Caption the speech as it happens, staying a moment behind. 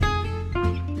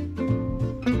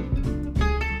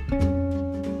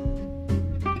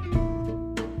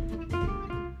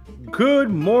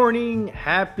Good morning.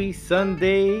 Happy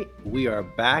Sunday. We are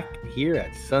back here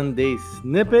at Sunday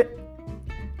Snippet.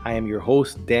 I am your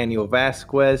host, Daniel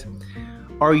Vasquez.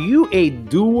 Are you a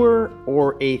doer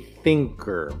or a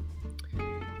thinker?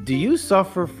 Do you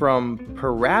suffer from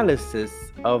paralysis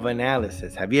of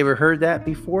analysis? Have you ever heard that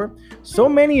before? So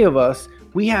many of us,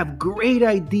 we have great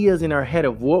ideas in our head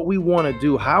of what we want to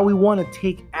do, how we want to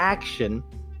take action,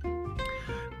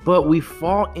 but we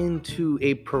fall into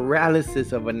a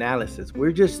paralysis of analysis.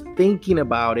 We're just thinking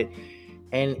about it,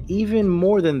 and even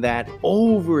more than that,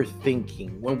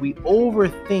 overthinking. When we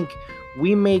overthink,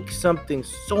 we make something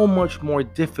so much more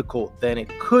difficult than it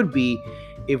could be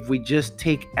if we just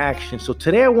take action. So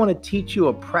today I want to teach you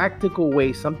a practical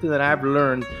way, something that I've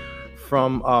learned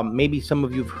from maybe some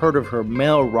of you have heard of her,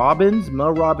 Mel Robbins.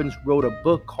 Mel Robbins wrote a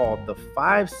book called The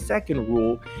 5-Second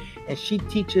Rule, and she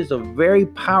teaches a very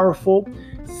powerful,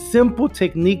 simple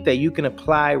technique that you can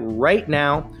apply right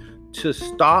now to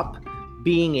stop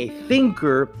being a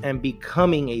thinker and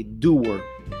becoming a doer.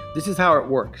 This is how it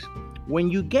works. When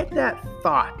you get that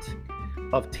thought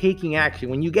of taking action,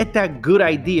 when you get that good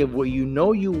idea of what you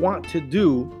know you want to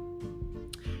do,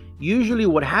 usually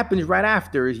what happens right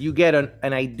after is you get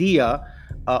an idea,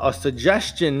 a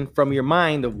suggestion from your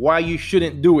mind of why you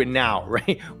shouldn't do it now,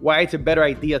 right? Why it's a better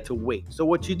idea to wait. So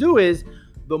what you do is,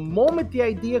 the moment the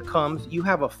idea comes, you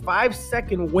have a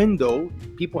 5-second window.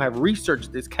 People have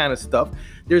researched this kind of stuff.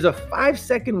 There's a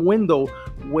 5-second window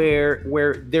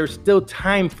where there's still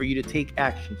time for you to take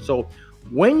action. So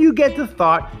when you get the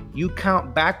thought, you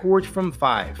count backwards from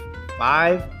 5.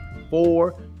 5,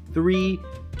 4, 3,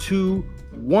 2,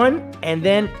 1, and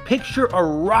then picture a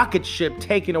rocket ship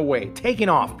taking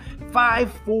off.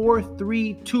 5, 4,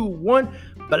 3, 2, 1,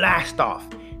 blast off.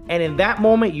 And in that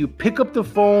moment, you pick up the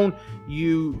phone,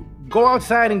 you go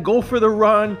outside and go for the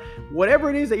run, whatever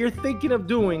it is that you're thinking of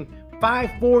doing.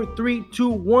 5, 4, 3, 2,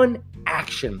 1,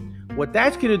 action. What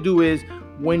that's going to do is,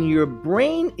 when your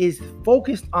brain is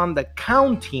focused on the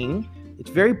counting, it's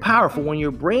very powerful. When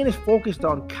your brain is focused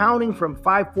on counting from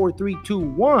 5, 4, 3, 2,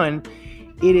 1,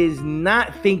 it is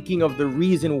not thinking of the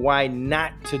reason why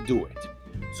not to do it.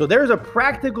 So there's a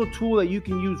practical tool that you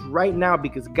can use right now,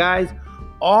 because guys,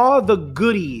 all the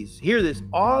goodies, hear this,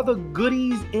 all the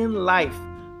goodies in life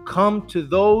come to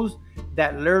those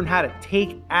that learn how to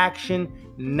take action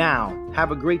now. Have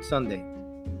a great Sunday.